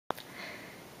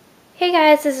Hey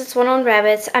guys, this is One on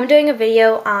Rabbits. I'm doing a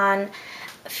video on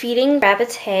feeding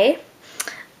rabbits hay.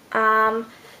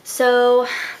 So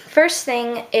first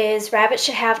thing is rabbits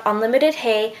should have unlimited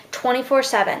hay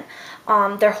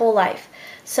 24/7 their whole life.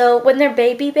 So when they're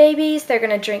babies, they're going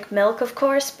to drink milk, of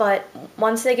course, but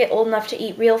once they get old enough to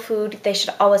eat real food, they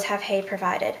should always have hay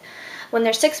provided. When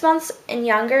they're 6 months and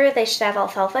younger, they should have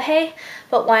alfalfa hay,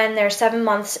 but when they're 7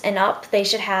 months and up, they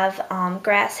should have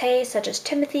grass hay, such as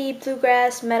timothy,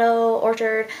 bluegrass, meadow,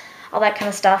 orchard, all that kind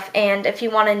of stuff. And if you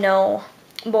want to know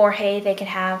more hay they can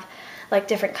have, like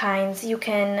different kinds, you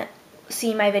can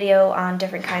see my video on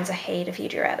different kinds of hay to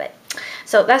feed your rabbit.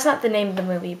 So that's not the name of the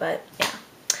movie, but yeah.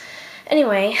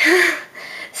 Anyway,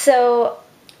 so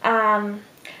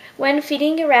when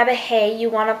feeding your rabbit hay, you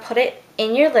want to put it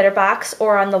in your litter box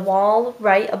or on the wall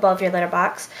right above your litter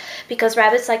box, because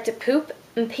rabbits like to poop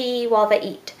and pee while they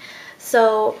eat.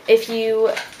 So if you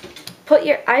put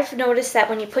I've noticed that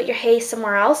when you put your hay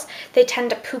somewhere else, they tend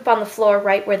to poop on the floor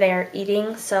right where they are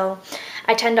eating, so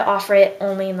I tend to offer it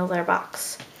only in the litter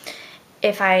box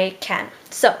if I can.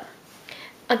 So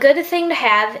a good thing to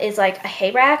have is like a hay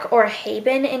rack or a hay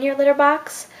bin in your litter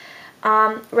box.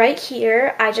 Right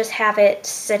here, I just have it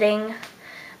sitting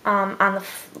on the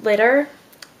litter.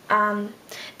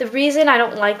 The reason I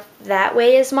don't like that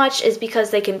way as much is because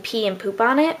they can pee and poop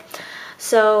on it.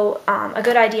 So a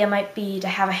good idea might be to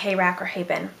have a hay rack or hay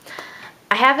bin.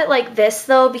 I have it like this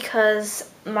though because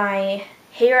my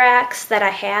hay racks that I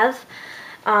have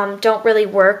don't really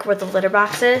work where the litter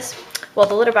box is. Well,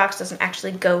 the litter box doesn't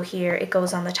actually go here. It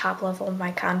goes on the top level of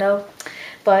my condo.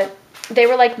 But they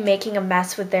were like making a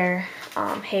mess with their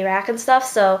hay rack and stuff,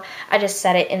 so I just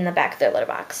set it in the back of their litter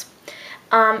box.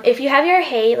 If you have your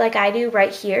hay like I do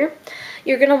right here,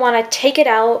 you're going to want to take it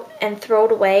out and throw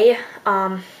it away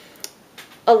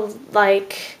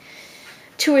like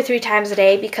 2 or 3 times a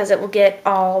day, because it will get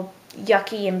all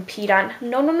yucky and peed on.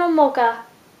 No, Mocha.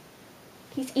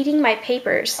 He's eating my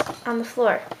papers on the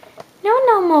floor.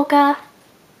 No, Mocha.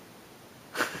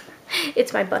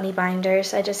 It's my bunny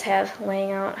binders I just have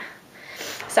laying out.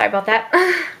 Sorry about that.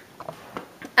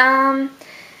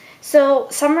 So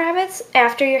some rabbits,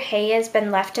 after your hay has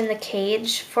been left in the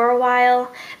cage for a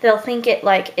while, they'll think it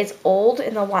like is old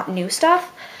and they'll want new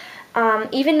stuff.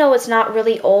 Even though it's not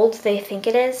really old, they think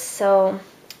it is. So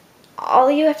all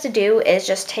you have to do is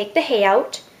just take the hay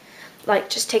out, like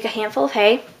just take a handful of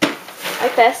hay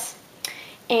like this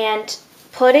and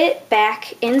put it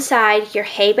back inside your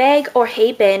hay bag or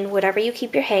hay bin, whatever you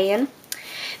keep your hay in.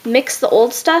 Mix the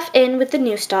old stuff in with the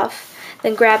new stuff,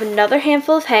 then grab another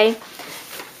handful of hay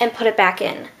and put it back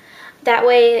in. That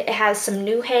way it has some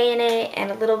new hay in it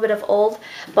and a little bit of old,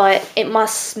 but it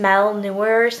must smell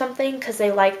newer or something because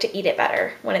they like to eat it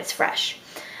better when it's fresh.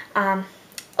 A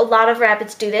lot of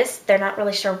rabbits do this. They're not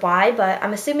really sure why, but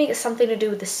I'm assuming it's something to do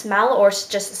with the smell or it's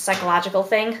just a psychological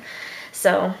thing.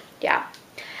 So yeah.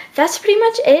 That's pretty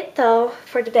much it though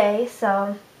for today.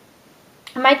 So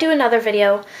I might do another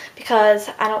video because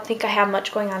I don't think I have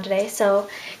much going on today. So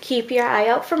keep your eye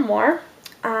out for more.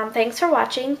 Thanks for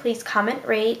watching. Please comment,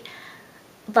 rate,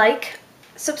 like,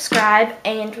 subscribe,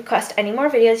 and request any more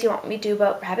videos you want me to do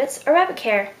about rabbits or rabbit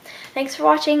care. Thanks for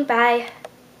watching. Bye.